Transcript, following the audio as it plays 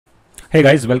Hey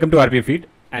guys, welcome to RPAFeed,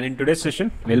 and in today's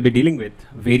session we'll be dealing with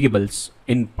variables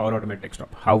in Power Automate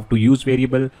Desktop. How to use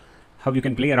variable, how you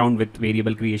can play around with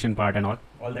variable creation part and all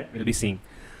that we'll be seeing.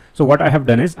 So what I have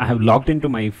done is I have logged into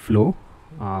my flow.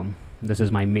 This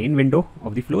is my main window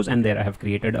of the flows, and there I have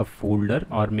created a folder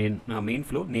or main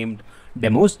flow named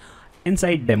demos.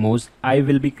 Inside demos I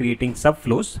will be creating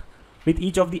subflows with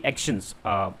each of the actions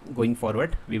going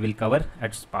forward we will cover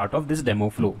as part of this demo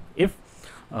flow. If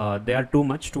they are too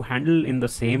much to handle in the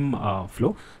same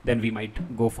flow, then we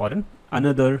might go for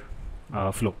another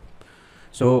flow.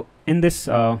 So in this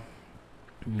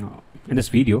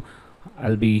video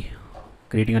I'll be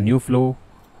creating a new flow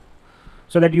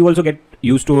so that you also get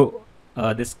used to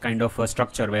this kind of a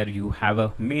structure where you have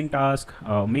a main task,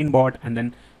 main bot, and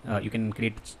then you can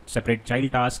create separate child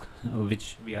tasks,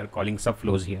 which we are calling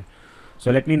subflows here.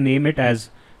 So let me name it as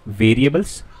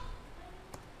variables.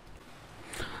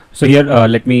 So here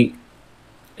let me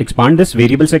expand this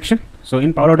variable section. So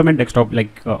in Power Automate Desktop,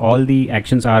 like all the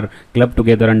actions are clubbed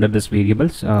together under this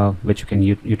variables, which you can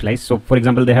utilize. So for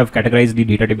example, they have categorized the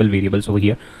data table variables over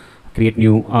here, create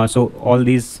new. So all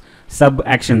these sub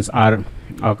actions are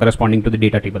corresponding to the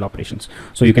data table operations.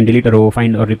 So you can delete a row,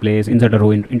 find or replace, insert a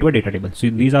row into a data table. So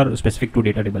these are specific to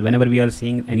data table. Whenever we are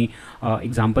seeing any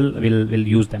example, we'll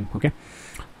use them. Okay,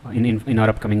 in our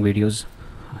upcoming videos.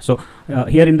 So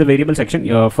here in the variable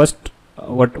section, first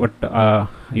what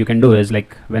you can do is,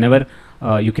 like, whenever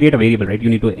you create a variable, right, you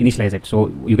need to initialize it. So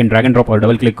you can drag and drop or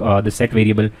double click the set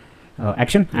variable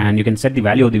action, and you can set the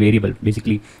value of the variable.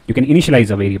 Basically you can initialize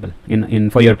a variable in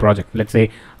for your project. Let's say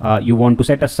you want to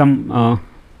set some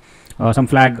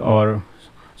flag or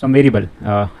some variable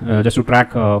just to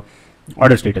track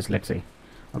order status, let's say.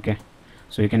 Okay,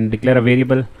 so you can declare a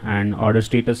variable, and order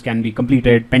status can be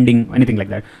completed, pending, anything like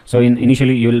that. So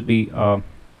initially you will be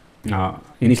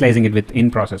initializing it with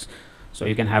in process. So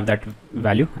you can have that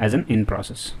value as an in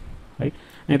process, right?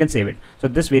 And you can save it. So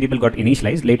this variable got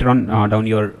initialized. Later on down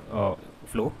your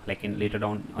flow, like later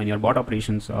down on your bot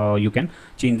operations, you can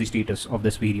change the status of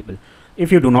this variable if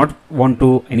you do not want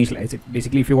to initialize it.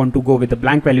 Basically, if you want to go with a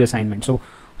blank value assignment, so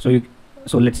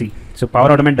let's see. So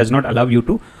Power Automate does not allow you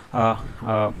to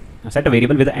set a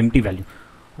variable with an empty value.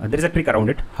 There is a trick around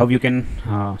it. How you can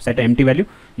set an empty value?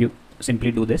 You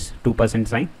simply do this $2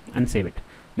 sign and save it.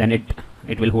 Then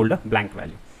it will hold a blank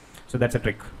value. So that's a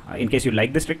trick. In case you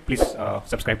like this trick, please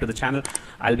subscribe to the channel.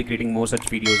 I'll be creating more such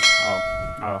videos,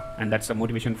 and that's a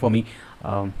motivation for me.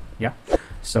 Yeah.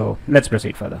 So let's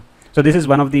proceed further. So this is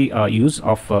one of the use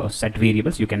of set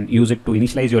variables. You can use it to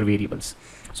initialize your variables.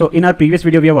 So in our previous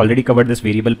video, we have already covered this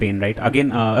variable pane, right?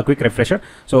 Again, a quick refresher.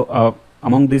 So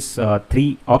among these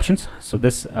three options, so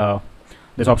this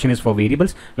option is for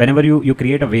variables. Whenever you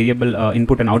create a variable,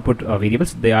 input and output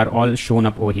variables, they are all shown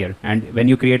up over here. And when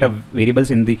you create a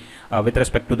variables in the with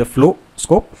respect to the flow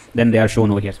scope, then they are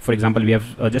shown over here. For example, we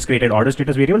have just created order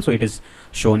status variable, so it is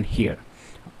shown here.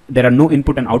 There are no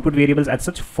input and output variables as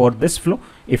such for this flow.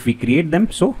 If we create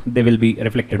them, so they will be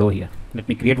reflected over here. Let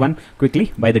me create one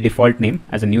quickly by the default name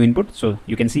as a new input. So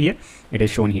you can see here it is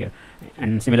shown here,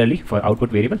 and similarly for output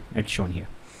variable it's shown here.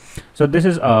 So this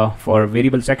is for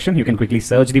variable section. You can quickly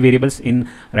search the variables. In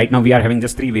right now we are having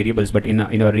just 3 variables, but in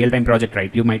a real-time project,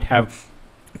 right, you might have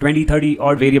 20-30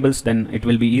 odd variables. Then it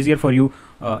will be easier for you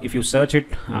if you search it,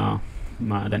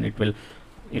 then it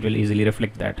will easily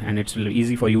reflect that, and it's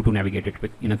easy for you to navigate it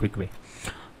in a quick way.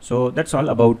 So that's all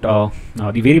about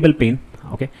the variable pane.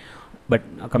 Okay, but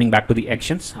coming back to the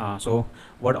actions, so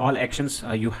what all actions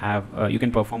you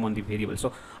can perform on the variable.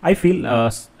 So I feel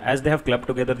as they have clubbed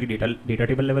together the data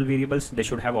table level variables, they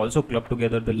should have also clubbed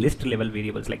together the list level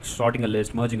variables, like sorting a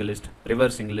list, merging a list,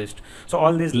 reversing a list. So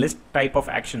all these list type of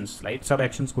actions, right, sub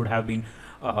actions could have been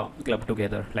clubbed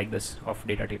together like this of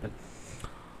data table.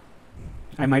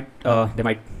 They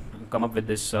might come up with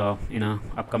this in a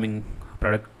upcoming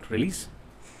product release.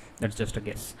 That's just a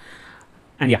guess.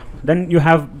 And yeah, then you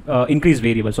have increase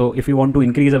variable. So if you want to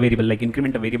increase a variable, like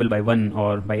increment a variable by 1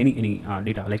 or by any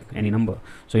data, like any number,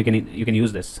 so you can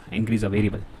use this, increase a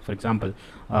variable. For example,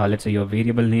 let's say your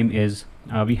variable name is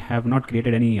we have not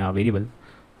created any variable.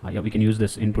 Yeah, we can use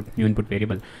this new input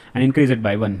variable and increase it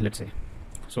by 1, let's say.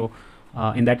 So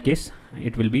in that case,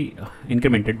 it will be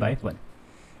incremented by 1.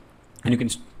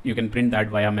 And you can print that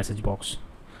via message box.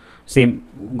 Same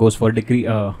goes for decrease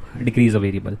a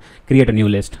variable, create a new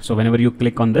list. So whenever you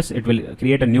click on this, it will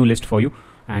create a new list for you,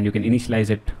 and you can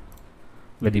initialize it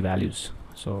with the values.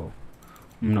 So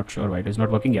I'm not sure why it is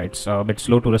not working. Yeah, it's a bit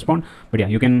slow to respond, but yeah,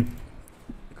 you can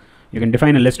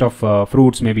define a list of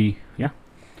fruits maybe. Yeah,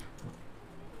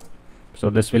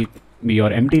 so this will be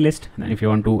your empty list. And if you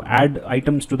want to add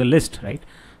items to the list, right,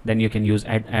 then you can use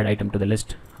add item to the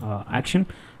list action,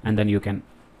 and then you can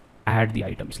add the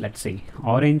items. Let's say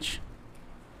orange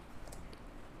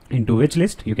into which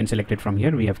list. You can select it from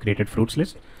here. We have created fruits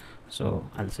list, so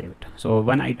I'll save it. So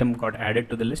one item got added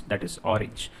to the list, that is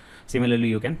orange. Similarly,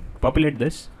 you can populate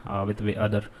this with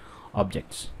other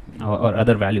objects or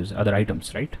other values, other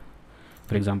items, right?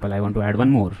 For example, I want to add one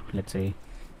more, let's say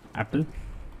apple,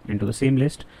 into the same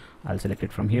list. I'll select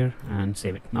it from here and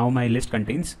save it. Now my list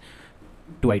contains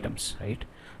 2 items, right?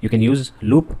 You can use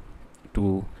loop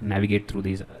to navigate through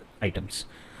these items.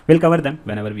 We'll cover them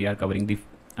whenever we are covering the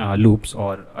loops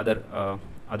or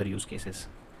other use cases.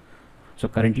 So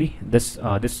currently this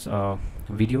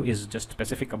video is just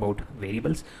specific about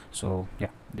variables, so yeah,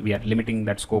 we are limiting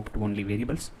that scope to only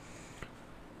variables.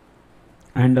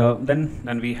 And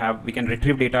then we can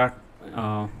retrieve data.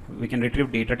 We can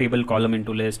retrieve data table column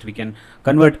into list. We can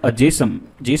convert a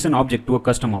JSON object to a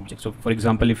custom object. So for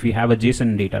example, if we have a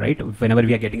JSON data, right, whenever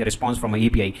we are getting a response from an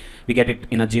API, we get it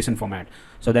in a JSON format.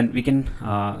 So then we can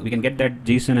get that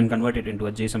JSON and convert it into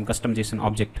a custom JSON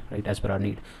object, right, as per our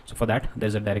need. So for that,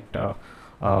 there's a direct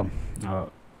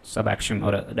sub action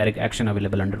or a direct action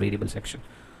available under variable section.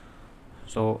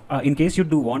 So in case you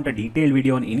do want a detailed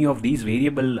video on any of these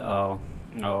variable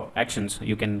actions,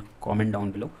 you can comment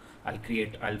down below.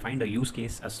 I'll find a use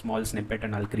case, a small snippet,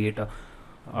 and I'll create a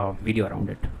video around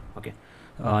it. Okay.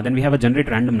 Then we have a generate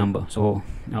random number. So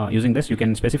using this, you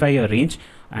can specify a range,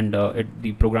 and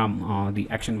the program, the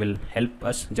action will help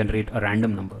us generate a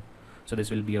random number. So this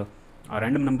will be a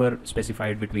random number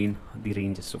specified between the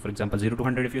ranges. So for example, 0 to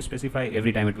 100, if you specify,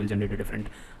 every time it will generate a different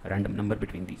random number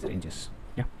between these ranges.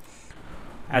 Yeah.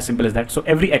 As simple as that. So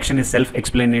every action is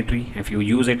self-explanatory. If you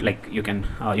use it, like you can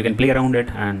play around it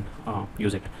and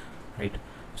use it, right?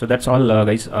 So that's all,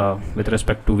 guys, with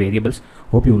respect to variables.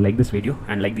 Hope you like this video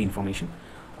and like the information.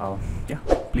 Yeah,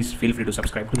 please feel free to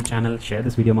subscribe to the channel, share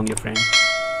this video among your friends,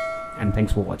 and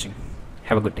thanks for watching.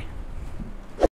 Have a good day.